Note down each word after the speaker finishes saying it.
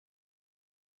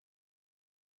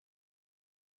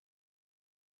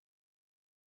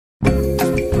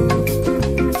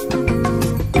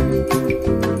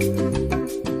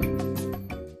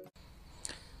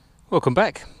Welcome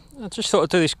back. I just thought I'd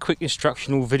do this quick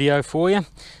instructional video for you.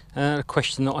 A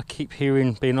question that I keep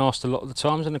hearing being asked a lot of the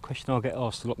times, and a question I get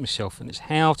asked a lot myself, and it's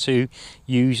how to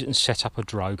use and set up a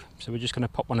drogue. So we're just going to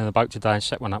pop one in the boat today and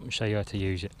set one up and show you how to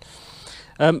use it.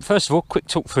 First of all, quick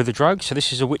talk through the drogue. So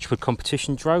this is a Witchwood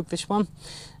competition drogue, this one.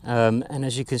 And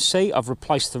as you can see, I've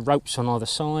replaced the ropes on either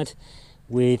side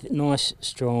with nice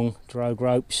strong drogue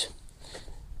ropes.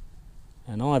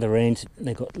 And either end,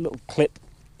 they've got a little clip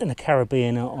and a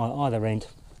carabiner at either end.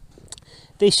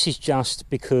 This is just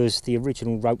because the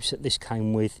original ropes that this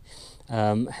came with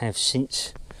have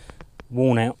since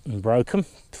worn out and broken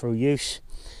through use,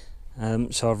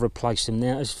 so I've replaced them.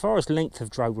 Now, as far as length of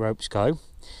drogue ropes go,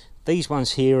 these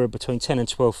ones here are between 10 and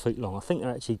 12 feet long. I think they're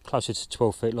actually closer to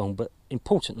 12 feet long, but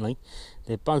importantly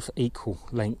they're both equal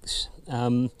lengths.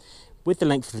 With the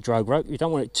length of the drogue rope, you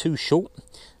don't want it too short,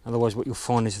 otherwise what you'll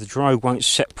find is the drogue won't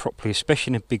set properly,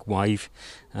 especially in a big wave.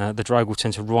 The drogue will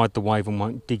tend to ride the wave and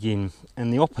won't dig in.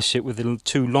 And the opposite with the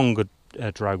two longer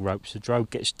drogue ropes, the drogue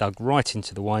gets dug right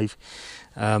into the wave,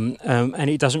 and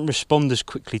it doesn't respond as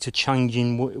quickly to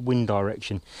changing wind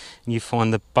direction. And you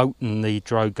find the boat and the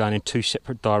drogue going in two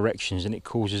separate directions, and it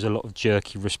causes a lot of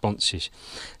jerky responses.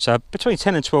 So between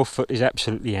 10 and 12 foot is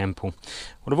absolutely ample.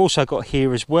 What I've also got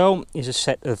here as well is a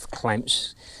set of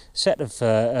clamps. Set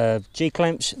of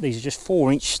G-clamps. These are just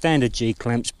 4-inch standard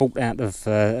G-clamps bought out of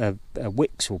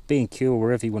Wicks or B&Q or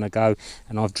wherever you want to go,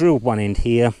 and I've drilled one end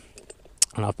here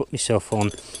and I've put myself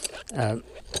on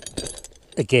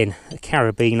again a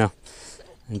carabiner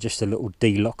and just a little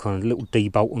D-lock on, a little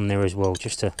D-bolt on there as well,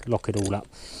 just to lock it all up.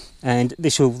 And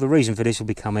this will, the reason for this will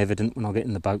become evident when I get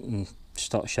in the boat and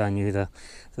start showing you the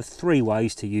 3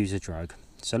 ways to use a drogue.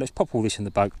 So let's pop all this in the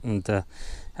boat and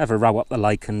have a row up the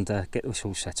lake and get this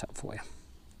all set up for you.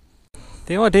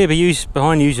 The idea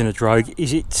behind using a drogue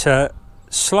is it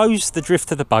slows the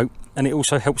drift of the boat, and it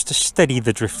also helps to steady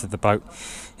the drift of the boat.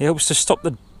 It helps to stop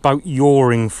the boat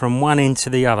yawing from one end to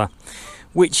the other,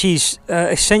 which is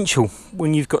essential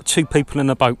when you've got 2 people in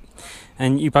a boat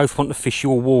and you both want to fish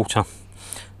your water.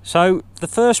 So the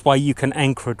first way you can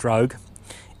anchor a drogue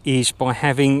is by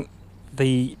having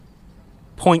the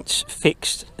points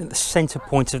fixed at the centre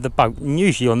point of the boat, and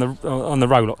usually on the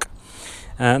rowlock,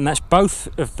 and that's both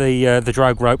of the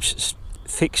drogue ropes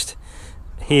fixed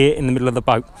here in the middle of the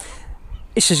boat.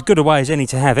 It's as good a way as any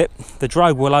to have it. The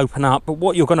drogue will open up, but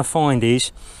what you're going to find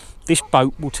is this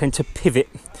boat will tend to pivot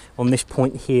on this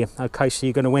point here. Okay, so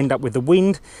you're going to end up with the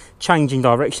wind changing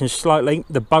direction slightly,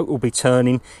 the boat will be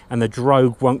turning and the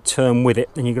drogue won't turn with it,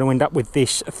 and you're going to end up with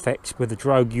this effect where the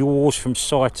drogue yaws from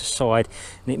side to side,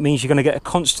 and it means you're going to get a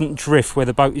constant drift where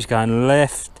the boat is going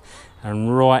left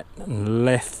and right and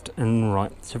left and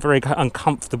right. It's a very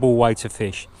uncomfortable way to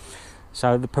fish.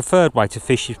 So the preferred way to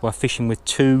fish is by fishing with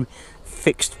 2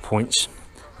 fixed points.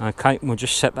 Okay, and we'll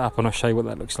just set that up and I'll show you what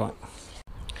that looks like.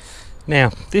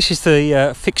 Now, this is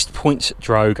the fixed points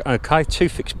drogue. Okay, 2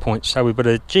 fixed points. So we've got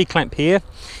a G-clamp here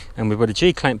and we've got a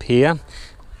G-clamp here,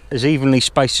 as evenly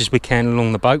spaced as we can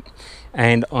along the boat,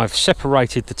 and I've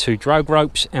separated the 2 drogue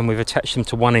ropes and we've attached them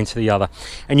to one end to the other,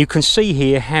 and you can see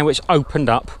here how it's opened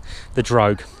up the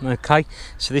drogue. Okay,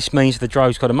 so this means the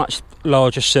drogue's got a much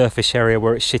larger surface area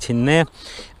where it's sitting there,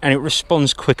 and it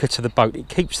responds quicker to the boat. It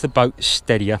keeps the boat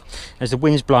steadier as the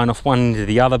wind's blowing off one end to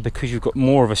the other. Because you've got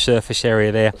more of a surface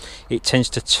area there, it tends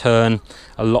to turn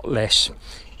a lot less.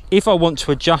 If I want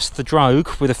to adjust the drogue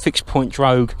with a fixed point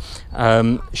drogue,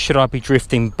 should I be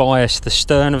drifting bias the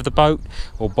stern of the boat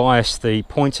or bias the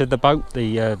point of the boat,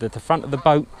 the front of the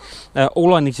boat,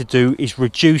 all I need to do is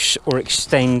reduce or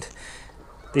extend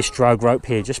this drogue rope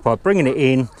here just by bringing it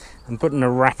in and putting a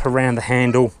wrap around the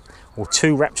handle, or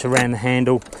 2 wraps around the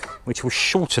handle, which will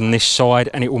shorten this side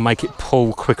and it will make it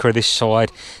pull quicker this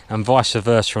side, and vice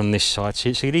versa on this side. So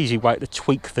it's an easy way to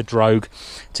tweak the drogue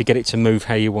to get it to move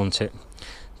how you want it.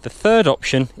 The third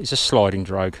option is a sliding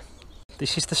drogue.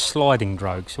 This is the sliding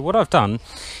drogue. So what I've done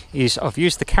is I've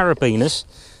used the carabiners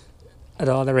at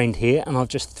either end here, and I've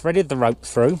just threaded the rope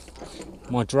through,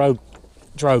 my drogue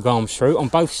arms through on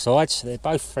both sides, so they're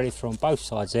both threaded through on both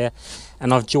sides there,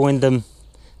 and I've joined them,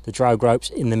 the drogue ropes,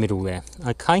 in the middle there.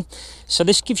 Okay, so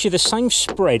this gives you the same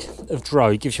spread of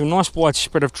drogue, gives you a nice wide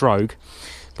spread of drogue,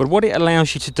 but what it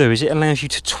allows you to do is it allows you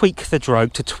to tweak the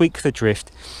drogue, to tweak the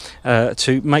drift,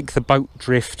 to make the boat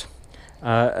drift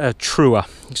truer.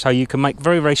 So you can make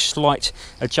very, very slight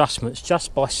adjustments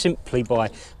just by simply by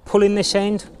pulling this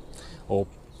end or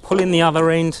pulling the other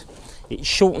end. It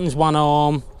shortens one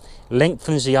arm,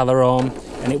 lengthens the other arm,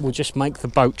 and it will just make the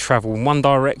boat travel in one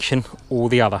direction or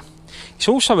the other. It's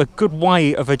also a good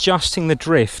way of adjusting the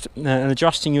drift and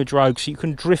adjusting your drogue so you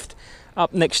can drift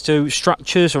up next to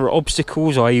structures or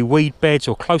obstacles, i.e. weed beds,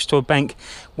 or close to a bank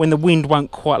when the wind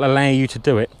won't quite allow you to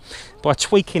do it. By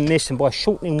tweaking this and by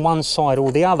shortening one side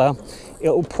or the other,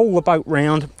 it'll pull the boat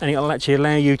round and it'll actually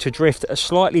allow you to drift at a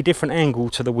slightly different angle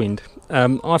to the wind.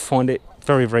 I find it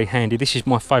very, very handy. This is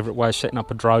my favourite way of setting up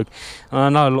a drogue, and I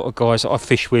know a lot of guys that I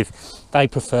fish with, they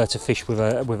prefer to fish with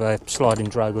a sliding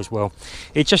drogue as well.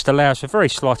 It just allows for very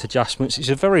slight adjustments. It's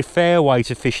a very fair way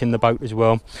to fish in the boat as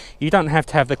well. You don't have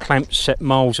to have the clamps set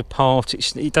miles apart.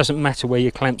 It doesn't matter where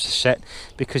your clamps are set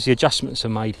because the adjustments are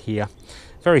made here.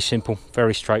 Very simple,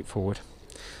 very straightforward.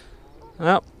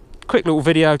 Well, quick little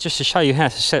video just to show you how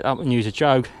to set up and use a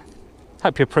drogue.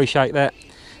 Hope you appreciate that.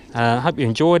 Hope you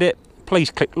enjoyed it. Please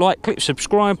click like, click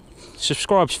subscribe.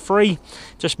 Subscribe's free,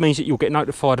 just means that you'll get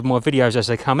notified of my videos as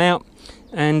they come out.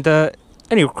 And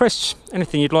any requests,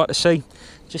 anything you'd like to see,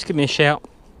 just give me a shout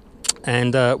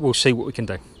and we'll see what we can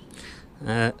do.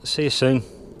 See you soon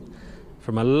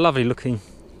from a lovely looking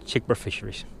Chigborough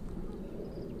Fisheries.